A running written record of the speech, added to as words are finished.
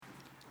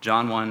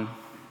John 1,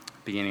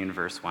 beginning in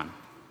verse 1.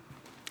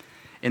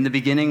 In the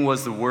beginning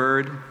was the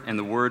Word, and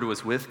the Word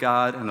was with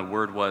God, and the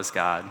Word was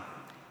God.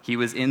 He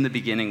was in the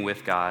beginning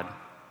with God.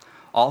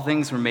 All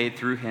things were made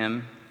through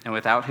him, and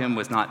without him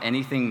was not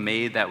anything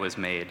made that was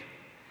made.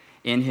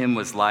 In him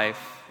was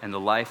life, and the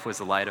life was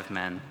the light of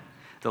men.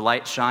 The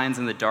light shines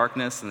in the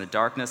darkness, and the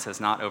darkness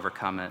has not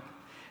overcome it.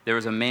 There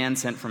was a man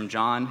sent from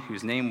God,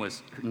 whose name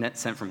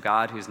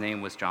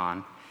was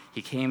John.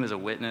 He came as a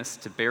witness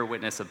to bear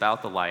witness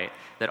about the light,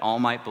 that all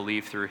might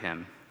believe through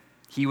him.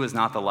 He was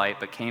not the light,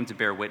 but came to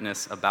bear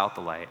witness about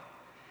the light.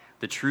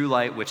 The true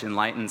light, which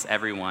enlightens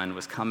everyone,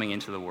 was coming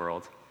into the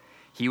world.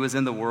 He was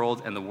in the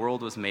world, and the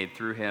world was made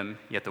through him,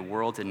 yet the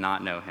world did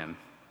not know him.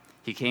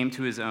 He came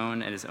to his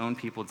own, and his own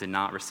people did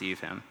not receive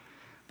him.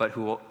 But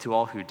to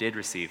all who did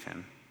receive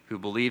him, who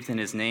believed in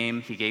his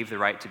name, he gave the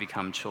right to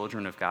become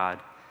children of God,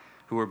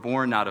 who were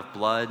born not of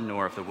blood,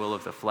 nor of the will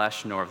of the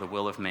flesh, nor of the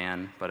will of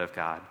man, but of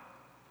God.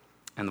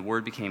 And the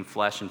Word became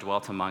flesh and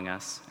dwelt among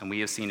us, and we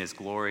have seen his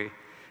glory.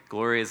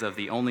 Glory is of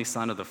the only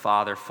Son of the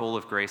Father, full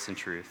of grace and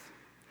truth.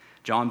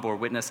 John bore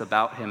witness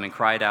about him and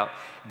cried out,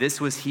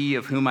 "This was he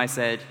of whom I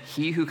said,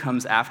 'He who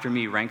comes after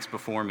me ranks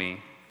before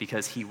me,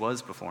 because he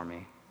was before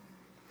me.'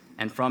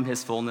 And from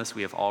his fullness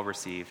we have all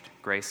received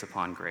grace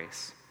upon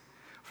grace.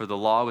 For the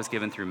law was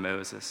given through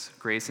Moses,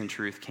 grace and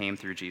truth came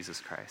through Jesus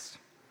Christ.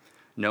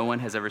 No one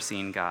has ever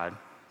seen God,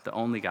 the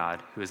only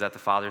God, who is at the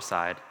Father's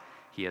side.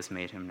 He has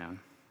made him known."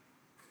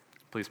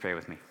 Please pray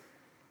with me.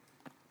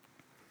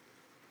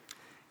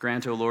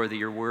 Grant, O Lord, that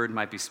your word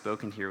might be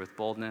spoken here with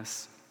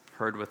boldness,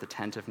 heard with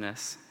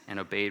attentiveness, and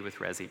obeyed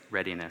with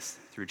readiness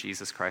through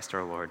Jesus Christ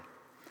our Lord.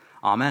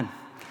 Amen.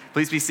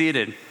 Please be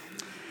seated.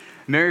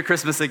 Merry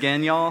Christmas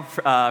again, y'all.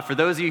 For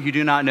those of you who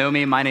do not know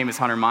me, my name is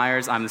Hunter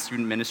Myers. I'm the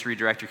student ministry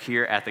director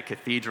here at the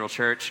Cathedral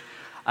Church.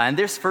 And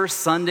this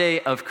first Sunday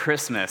of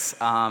Christmas,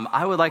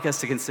 I would like us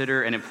to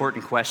consider an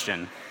important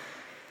question.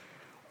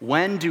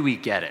 When do we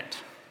get it?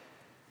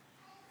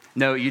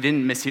 No, you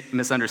didn't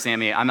misunderstand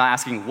me. I'm not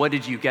asking, what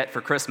did you get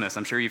for Christmas?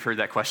 I'm sure you've heard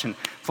that question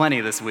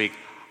plenty this week.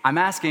 I'm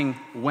asking,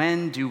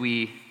 when do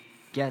we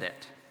get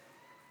it?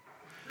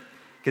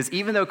 Because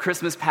even though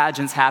Christmas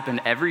pageants happen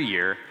every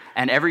year,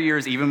 and every year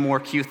is even more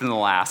cute than the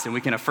last, and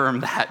we can affirm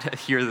that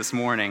here this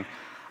morning,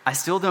 I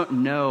still don't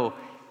know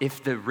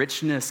if the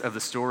richness of the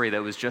story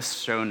that was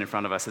just shown in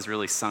front of us has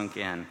really sunk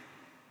in.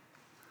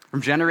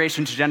 From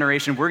generation to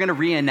generation, we're going to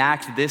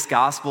reenact this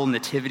gospel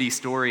nativity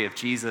story of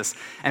Jesus.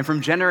 And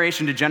from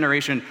generation to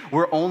generation,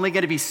 we're only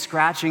going to be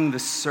scratching the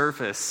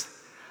surface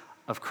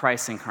of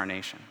Christ's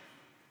incarnation.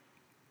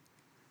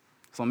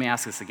 So let me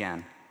ask this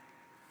again.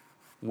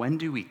 When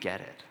do we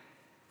get it?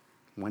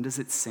 When does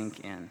it sink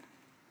in?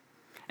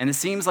 And it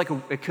seems like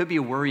it could be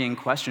a worrying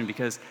question,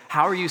 because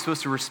how are you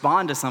supposed to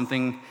respond to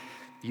something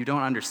you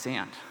don't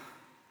understand?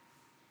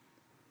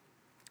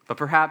 But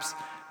perhaps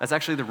that's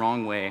actually the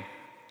wrong way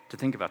to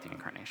think about the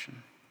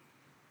incarnation.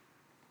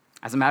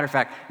 As a matter of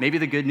fact, maybe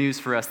the good news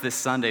for us this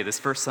Sunday, this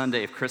first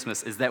Sunday of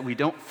Christmas, is that we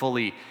don't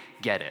fully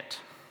get it.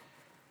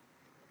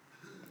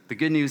 The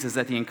good news is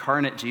that the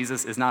incarnate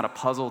Jesus is not a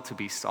puzzle to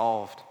be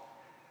solved,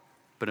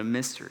 but a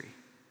mystery,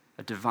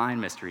 a divine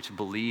mystery to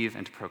believe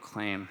and to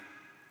proclaim.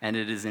 And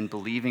it is in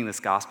believing this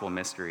gospel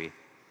mystery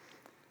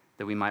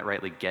that we might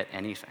rightly get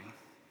anything.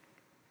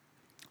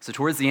 So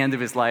towards the end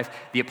of his life,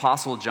 the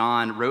Apostle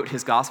John wrote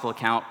his gospel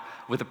account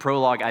with the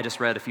prologue I just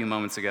read a few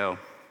moments ago.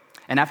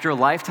 And after a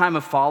lifetime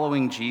of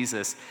following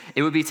Jesus,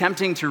 it would be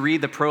tempting to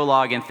read the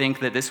prologue and think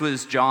that this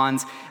was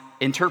John's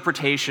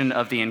interpretation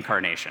of the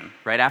incarnation,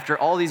 right? After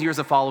all these years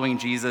of following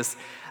Jesus,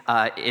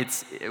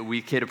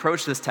 we could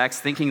approach this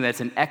text thinking that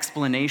it's an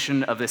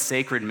explanation of the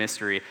sacred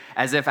mystery,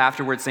 as if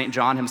afterwards St.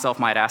 John himself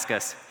might ask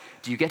us,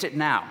 "Do you get it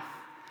now?"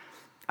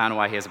 I don't know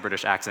why he has a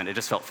British accent. It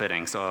just felt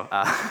fitting. So,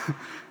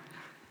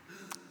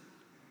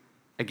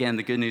 again,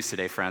 the good news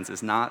today, friends,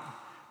 is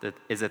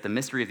that the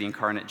mystery of the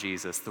incarnate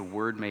Jesus, the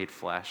Word made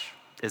flesh,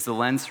 is the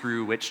lens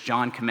through which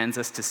John commends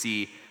us to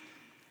see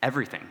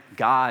everything: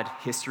 God,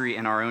 history,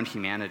 and our own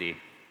humanity.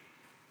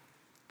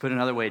 Put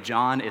another way,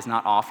 John is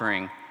not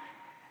offering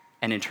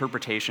an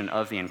interpretation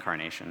of the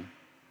incarnation.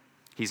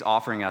 He's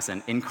offering us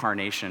an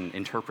incarnation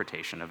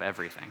interpretation of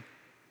everything.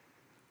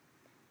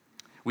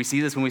 We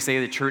see this when we say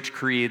the church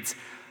creeds.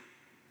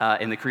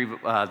 In the creed,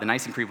 the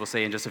Nicene Creed will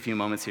say in just a few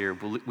moments here,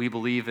 we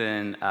believe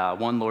in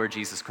one Lord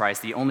Jesus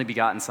Christ, the only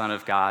begotten Son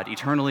of God,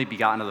 eternally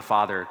begotten of the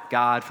Father,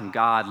 God from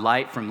God,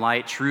 light from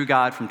light, true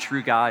God from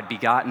true God,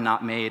 begotten,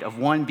 not made, of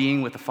one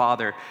being with the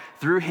Father.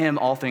 Through him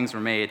all things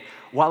were made.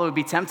 While it would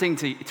be tempting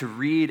to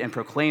read and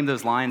proclaim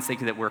those lines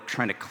thinking that we're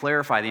trying to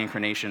clarify the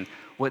incarnation,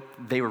 what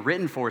they were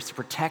written for is to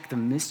protect the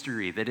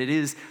mystery, that it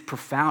is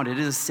profound, it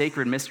is a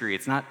sacred mystery.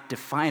 It's not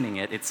defining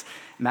it. As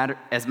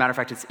a matter of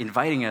fact, it's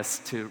inviting us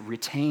to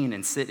retain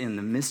and sit in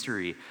the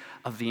mystery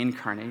of the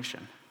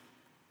incarnation.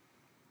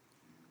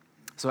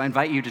 So I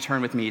invite you to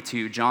turn with me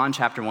to John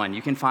chapter 1.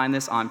 You can find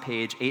this on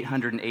page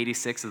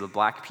 886 of the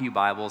Black Pew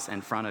Bibles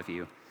in front of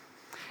you.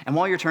 And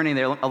while you're turning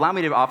there, allow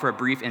me to offer a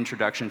brief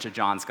introduction to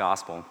John's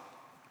gospel.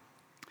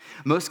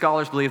 Most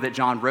scholars believe that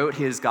John wrote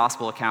his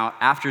gospel account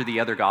after the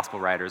other gospel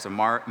writers of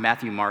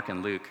Matthew, Mark,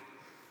 and Luke.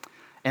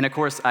 And of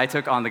course, I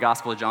took on the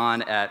Gospel of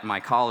John at my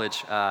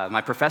college.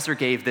 My professor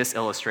gave this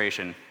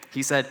illustration.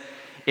 He said,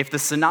 if the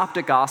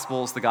synoptic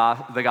gospels, the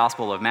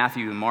gospel of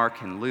Matthew,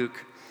 Mark, and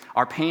Luke,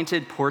 are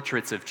painted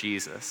portraits of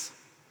Jesus,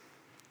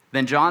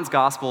 then John's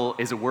gospel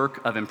is a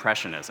work of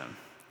impressionism.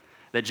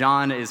 That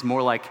John is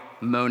more like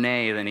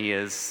Monet than he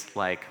is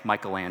like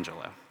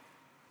Michelangelo.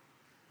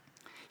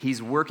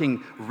 He's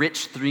working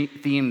rich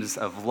themes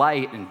of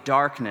light and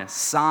darkness,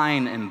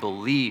 sign and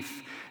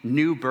belief,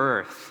 new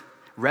birth,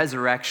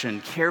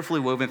 resurrection, carefully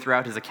woven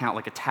throughout his account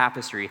like a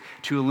tapestry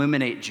to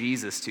illuminate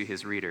Jesus to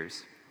his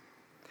readers.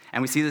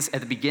 And we see this at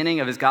the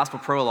beginning of his gospel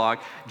prologue.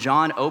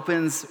 John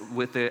opens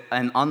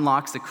and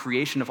unlocks the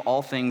creation of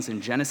all things in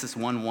Genesis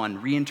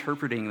 1:1,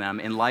 reinterpreting them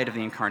in light of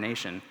the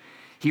incarnation.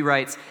 He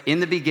writes, in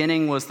the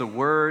beginning was the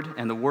Word,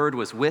 and the Word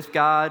was with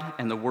God,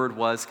 and the Word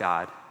was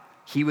God.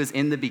 He was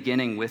in the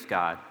beginning with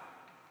God.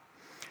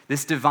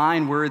 This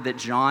divine word that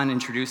John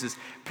introduces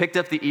pricked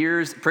up the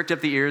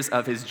ears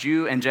of his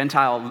Jew and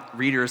Gentile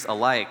readers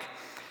alike.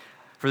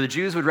 For the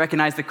Jews would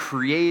recognize the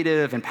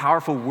creative and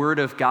powerful word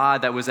of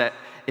God that was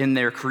in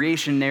their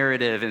creation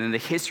narrative and in the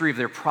history of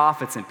their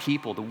prophets and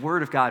people. The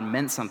word of God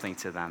meant something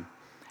to them.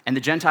 And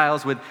the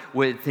Gentiles would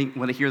think,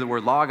 when they hear the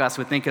word logos,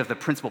 would think of the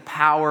principal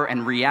power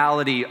and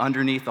reality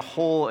underneath the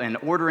whole and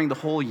ordering the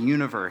whole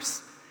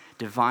universe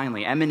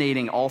divinely,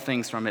 emanating all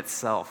things from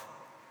itself.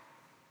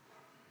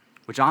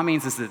 What John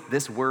means is that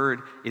this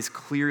word is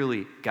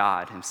clearly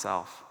God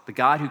himself, the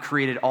God who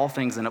created all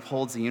things and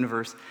upholds the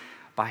universe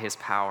by his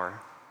power.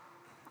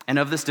 And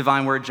of this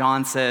divine word,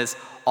 John says,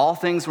 all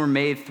things were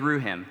made through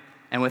him,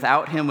 and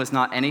without him was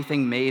not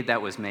anything made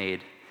that was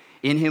made.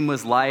 In him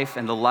was life,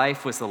 and the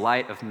life was the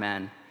light of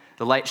men.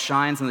 The light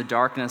shines in the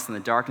darkness, and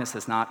the darkness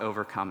has not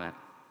overcome it.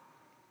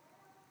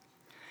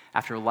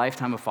 After a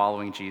lifetime of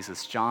following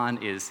Jesus,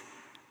 John is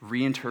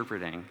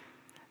reinterpreting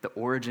the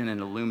origin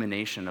and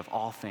illumination of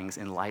all things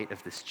in light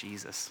of this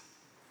Jesus,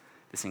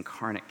 this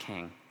incarnate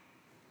King.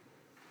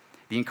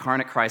 The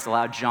incarnate Christ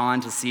allowed John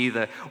to see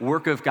the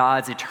work of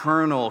God's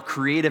eternal,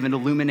 creative, and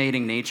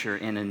illuminating nature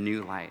in a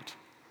new light.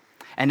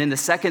 And in the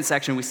second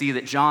section, we see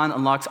that John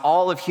unlocks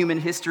all of human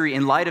history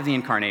in light of the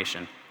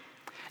incarnation.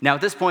 Now,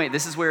 at this point,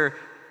 this is where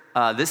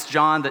this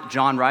John that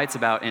John writes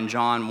about in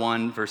John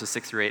 1, verses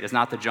 6 through 8 is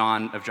not the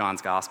John of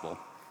John's gospel.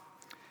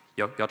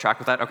 Y'all track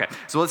with that? Okay,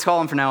 so let's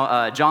call him for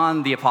now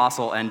John the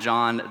Apostle and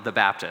John the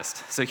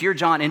Baptist. So here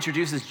John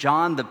introduces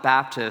John the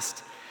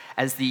Baptist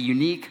as the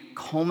unique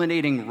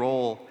culminating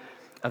role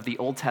of the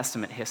Old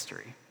Testament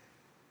history.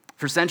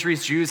 For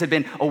centuries, Jews had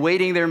been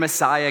awaiting their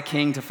Messiah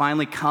king to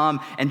finally come,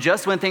 and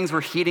just when things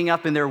were heating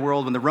up in their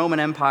world, when the Roman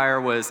Empire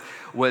was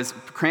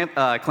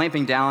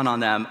clamping down on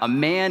them, a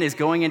man is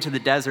going into the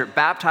desert,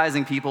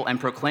 baptizing people and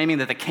proclaiming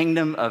that the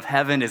kingdom of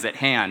heaven is at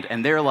hand.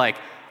 And they're like,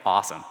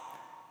 awesome,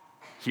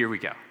 here we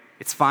go.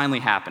 It's finally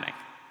happening.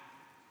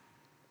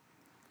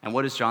 And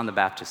what does John the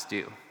Baptist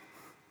do?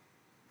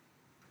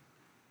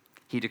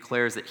 He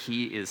declares that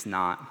he is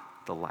not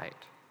the light.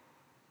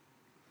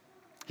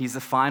 He's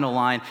the final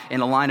line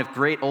in a line of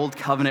great old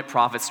covenant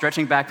prophets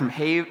stretching back from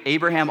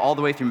Abraham all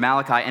the way through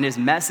Malachi. And his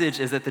message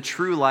is that the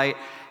true light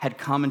had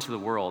come into the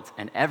world,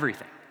 and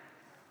everything,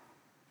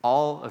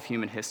 all of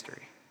human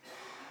history,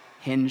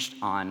 hinged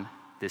on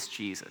this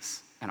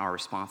Jesus and our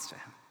response to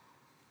him.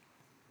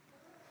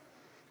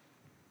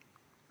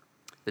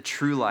 The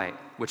true light,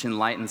 which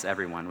enlightens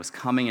everyone, was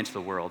coming into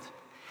the world.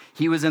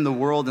 He was in the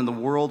world, and the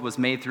world was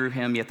made through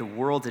him, yet the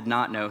world did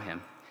not know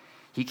him.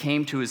 He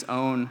came to his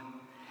own,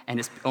 and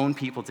his own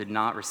people did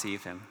not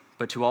receive him.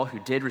 But to all who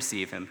did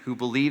receive him, who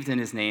believed in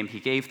his name,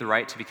 he gave the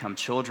right to become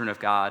children of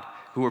God,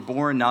 who were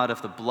born not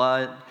of the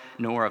blood,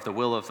 nor of the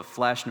will of the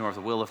flesh, nor of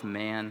the will of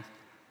man,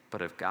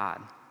 but of God.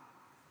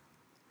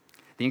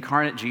 The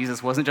incarnate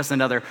Jesus wasn't just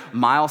another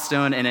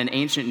milestone in an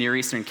ancient Near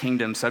Eastern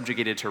kingdom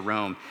subjugated to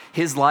Rome.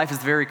 His life is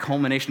the very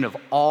culmination of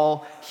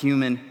all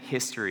human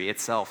history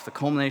itself, the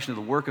culmination of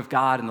the work of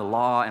God and the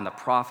law and the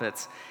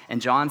prophets.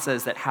 And John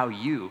says that how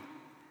you,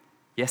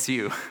 yes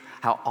you,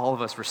 how all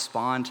of us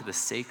respond to the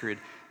sacred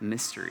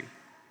mystery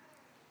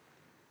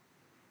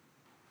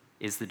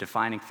is the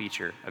defining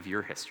feature of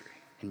your history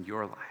and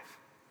your life.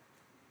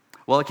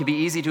 Well, it can be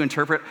easy to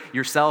interpret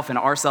yourself and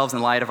ourselves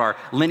in light of our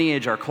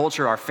lineage, our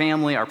culture, our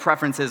family, our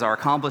preferences, our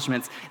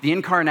accomplishments. The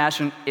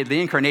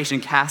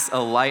incarnation casts a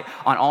light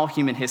on all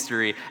human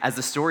history as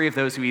the story of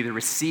those who either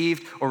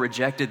received or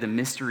rejected the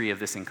mystery of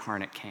this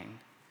incarnate King.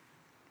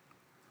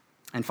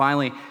 And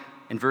finally,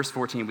 in verse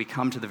 14, we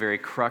come to the very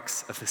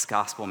crux of this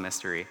gospel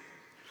mystery.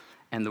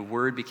 And the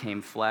Word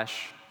became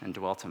flesh and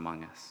dwelt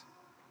among us.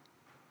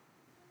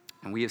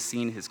 And we have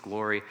seen his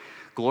glory.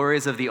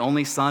 Glories of the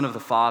only Son of the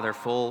Father,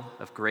 full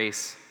of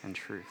grace and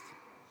truth.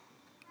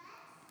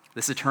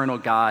 This eternal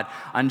God,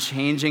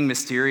 unchanging,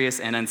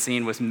 mysterious, and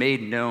unseen, was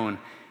made known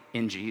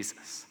in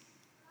Jesus.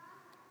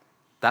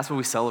 That's what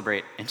we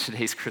celebrate in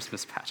today's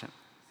Christmas pageant.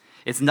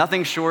 It's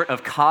nothing short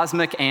of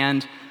cosmic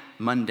and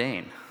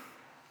mundane.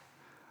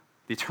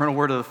 The eternal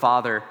Word of the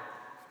Father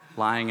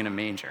lying in a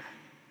manger.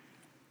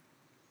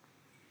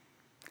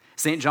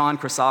 St. John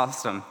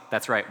Chrysostom,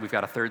 that's right, we've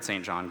got a third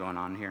St. John going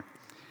on here.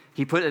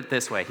 He put it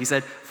this way. He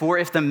said, "For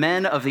if the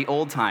men of the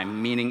old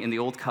time," meaning in the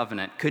old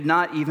covenant, "could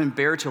not even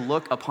bear to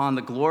look upon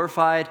the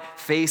glorified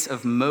face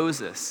of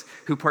Moses,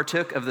 who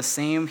partook of the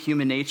same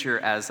human nature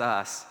as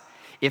us,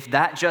 if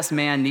that just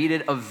man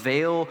needed a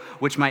veil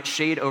which might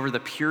shade over the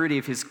purity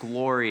of his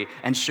glory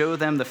and show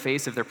them the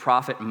face of their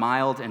prophet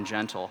mild and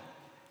gentle,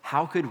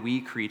 how could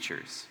we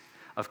creatures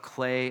of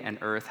clay and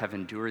earth have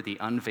endured the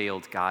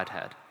unveiled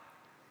Godhead,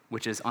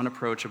 which is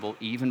unapproachable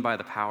even by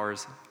the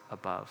powers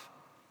above?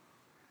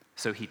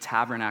 So he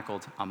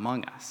tabernacled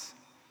among us,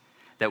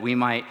 that we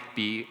might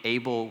be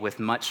able with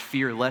much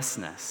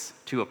fearlessness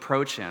to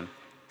approach him,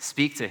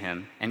 speak to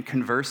him, and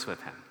converse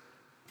with him."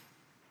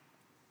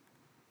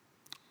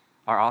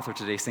 Our author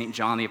today, St.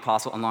 John the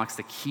Apostle, unlocks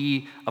the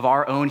key of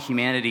our own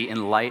humanity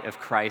in light of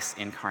Christ's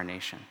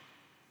incarnation.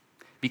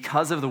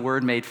 Because of the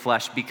Word made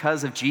flesh,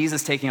 because of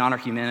Jesus taking on our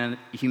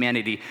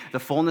humanity,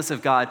 the fullness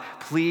of God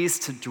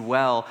pleased to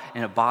dwell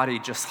in a body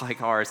just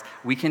like ours,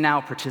 we can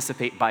now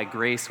participate by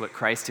grace what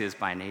Christ is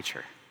by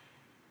nature.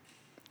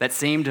 That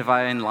same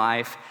divine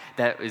life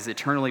that is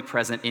eternally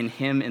present in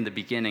him in the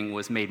beginning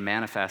was made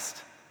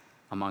manifest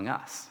among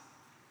us.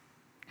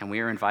 And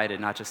we are invited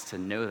not just to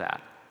know that,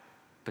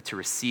 but to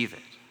receive it.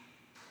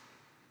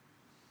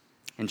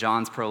 In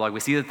John's prologue, we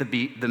see that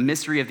the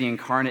mystery of the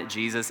incarnate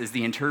Jesus is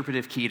the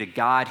interpretive key to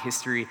God,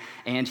 history,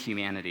 and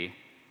humanity.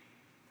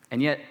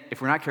 And yet,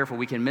 if we're not careful,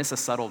 we can miss a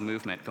subtle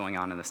movement going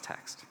on in this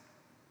text.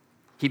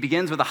 He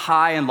begins with a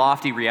high and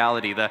lofty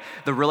reality,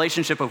 the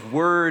relationship of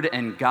Word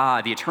and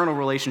God, the eternal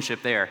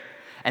relationship there.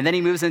 And then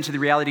he moves into the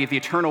reality of the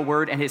eternal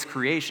Word and his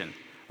creation,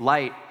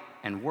 light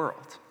and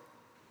world.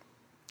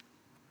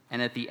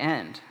 And at the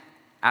end,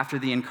 after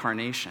the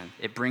incarnation,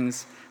 it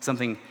brings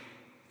something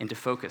into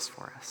focus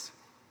for us.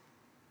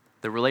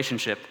 The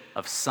relationship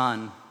of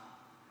Son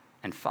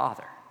and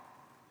Father.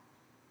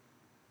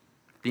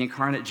 The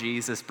incarnate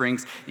Jesus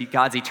brings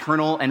God's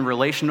eternal and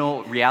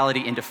relational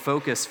reality into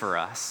focus for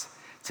us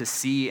to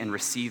see and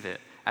receive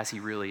it as he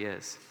really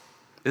is.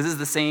 This is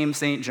the same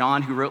St.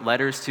 John who wrote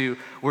letters to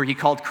where he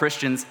called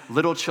Christians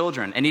little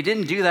children. And he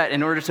didn't do that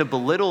in order to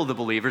belittle the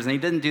believers, and he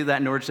didn't do that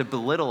in order to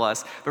belittle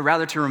us, but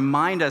rather to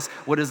remind us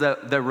what is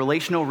the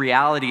relational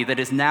reality that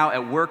is now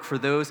at work for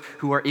those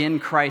who are in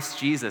Christ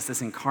Jesus,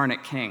 this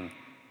incarnate King.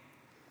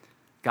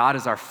 God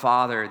is our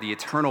Father, the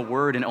eternal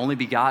Word and only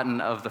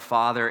begotten of the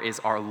Father is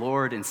our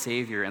Lord and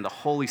Savior, and the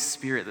Holy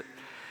Spirit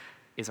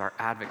is our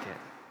advocate,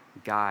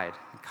 guide,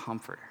 and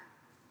comforter.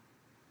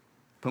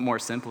 Put more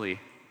simply,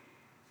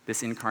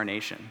 this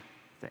incarnation,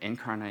 the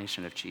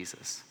incarnation of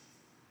Jesus,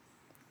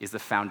 is the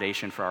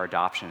foundation for our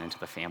adoption into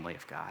the family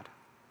of God.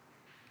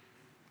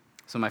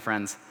 So my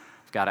friends,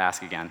 I've got to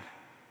ask again,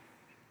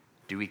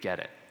 do we get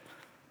it?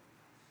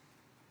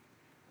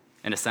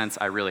 In a sense,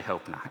 I really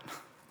hope not.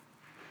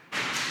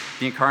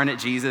 The incarnate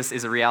Jesus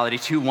is a reality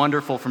too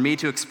wonderful for me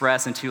to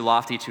express and too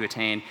lofty to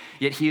attain.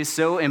 Yet he is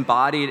so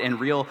embodied and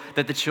real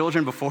that the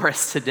children before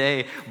us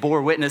today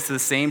bore witness to the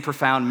same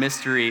profound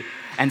mystery.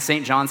 And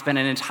St. John spent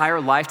an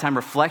entire lifetime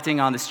reflecting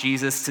on this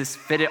Jesus to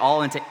fit it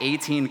all into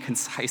 18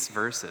 concise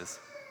verses.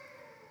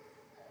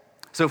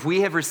 So if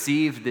we have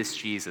received this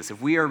Jesus,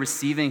 if we are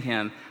receiving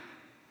him,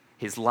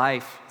 his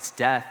life, his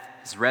death,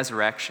 his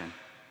resurrection,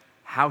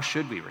 how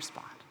should we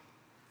respond?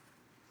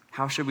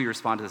 How should we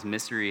respond to this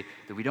mystery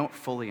that we don't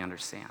fully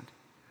understand?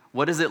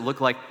 What does it look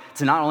like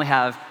to not only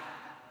have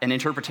an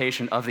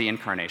interpretation of the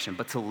incarnation,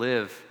 but to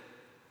live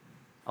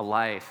a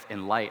life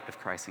in light of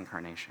Christ's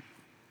incarnation?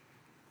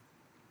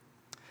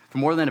 For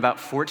more than about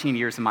 14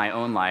 years of my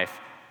own life,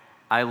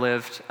 I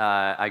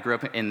grew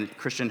up in a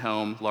Christian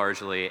home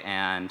largely,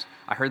 and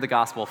I heard the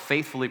gospel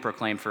faithfully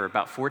proclaimed for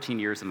about 14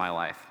 years of my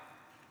life.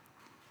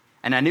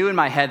 And I knew in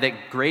my head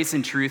that grace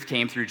and truth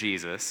came through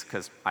Jesus,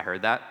 because I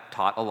heard that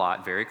taught a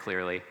lot very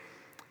clearly.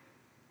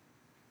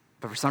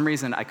 But for some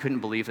reason, I couldn't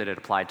believe that it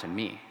applied to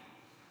me.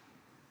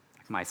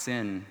 Like my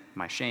sin,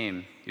 my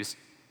shame,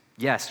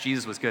 yes,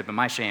 Jesus was good, but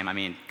my shame,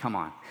 come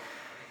on.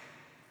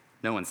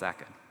 No one's that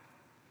good.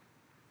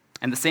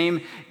 And the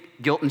same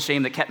guilt and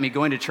shame that kept me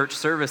going to church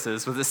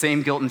services was the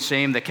same guilt and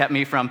shame that kept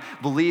me from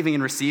believing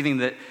and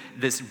receiving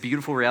this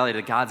beautiful reality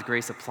that God's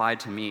grace applied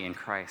to me in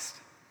Christ.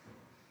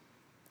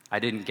 I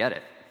didn't get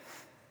it.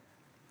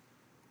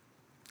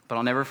 But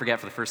I'll never forget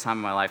for the first time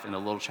in my life in the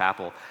little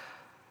chapel,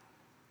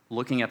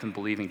 looking up and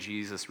believing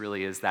Jesus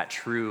really is that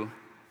true,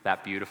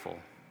 that beautiful,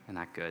 and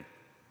that good.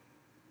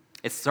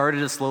 It started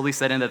to slowly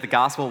set in that the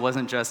gospel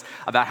wasn't just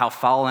about how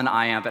fallen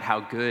I am, but how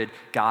good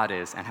God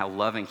is and how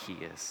loving he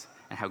is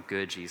and how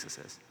good Jesus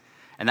is.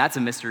 And that's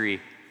a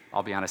mystery,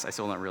 I'll be honest, I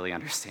still don't really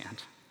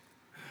understand.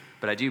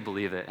 But I do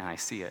believe it and I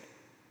see it.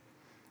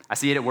 I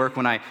see it at work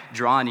when I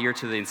draw near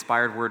to the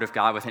inspired word of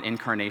God with an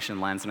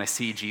incarnation lens and I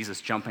see Jesus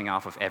jumping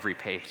off of every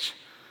page.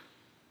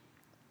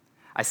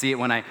 I see it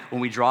when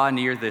we draw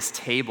near this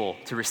table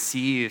to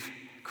receive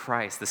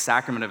Christ, the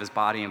sacrament of his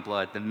body and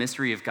blood, the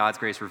mystery of God's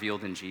grace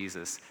revealed in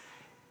Jesus.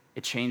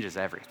 It changes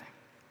everything.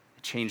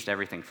 It changed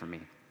everything for me.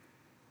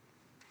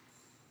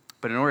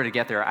 But in order to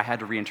get there, I had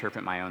to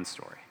reinterpret my own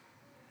story.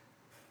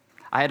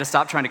 I had to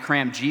stop trying to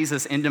cram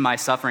Jesus into my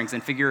sufferings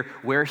and figure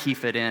where he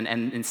fit in,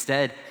 and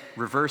instead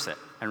reverse it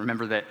and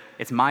remember that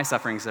it's my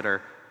sufferings that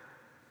are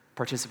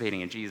participating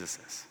in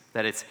Jesus's,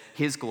 that it's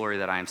his glory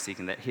that I am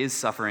seeking, that his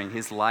suffering,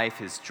 his life,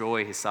 his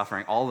joy, his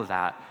suffering, all of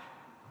that,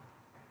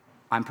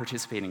 I'm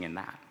participating in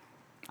that.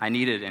 I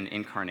needed an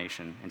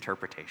incarnation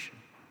interpretation.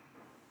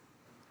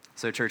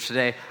 So, church,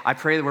 today, I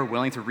pray that we're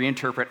willing to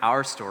reinterpret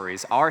our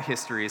stories, our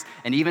histories,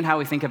 and even how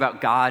we think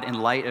about God in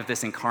light of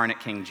this incarnate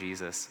King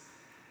Jesus.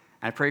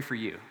 And I pray for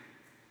you,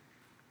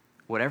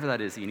 whatever that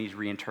is that you need to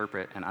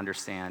reinterpret and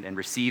understand and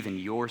receive in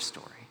your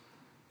story,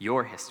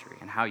 your history,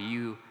 and how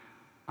you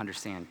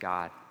understand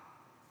God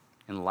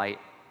in light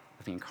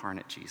of the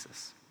incarnate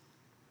Jesus.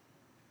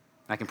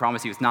 And I can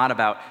promise you it's not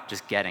about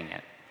just getting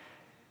it.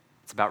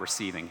 It's about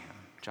receiving him.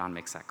 John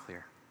makes that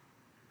clear.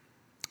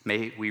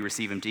 May we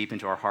receive him deep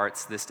into our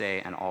hearts this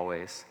day and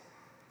always.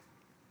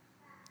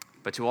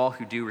 But to all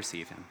who do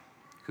receive him,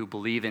 who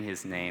believe in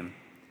his name,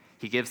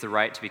 he gives the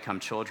right to become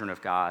children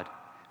of God,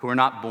 who are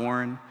not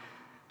born,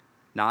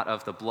 not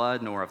of the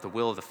blood, nor of the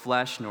will of the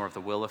flesh, nor of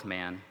the will of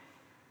man,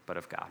 but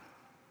of God.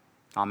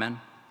 Amen.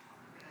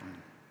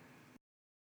 Amen.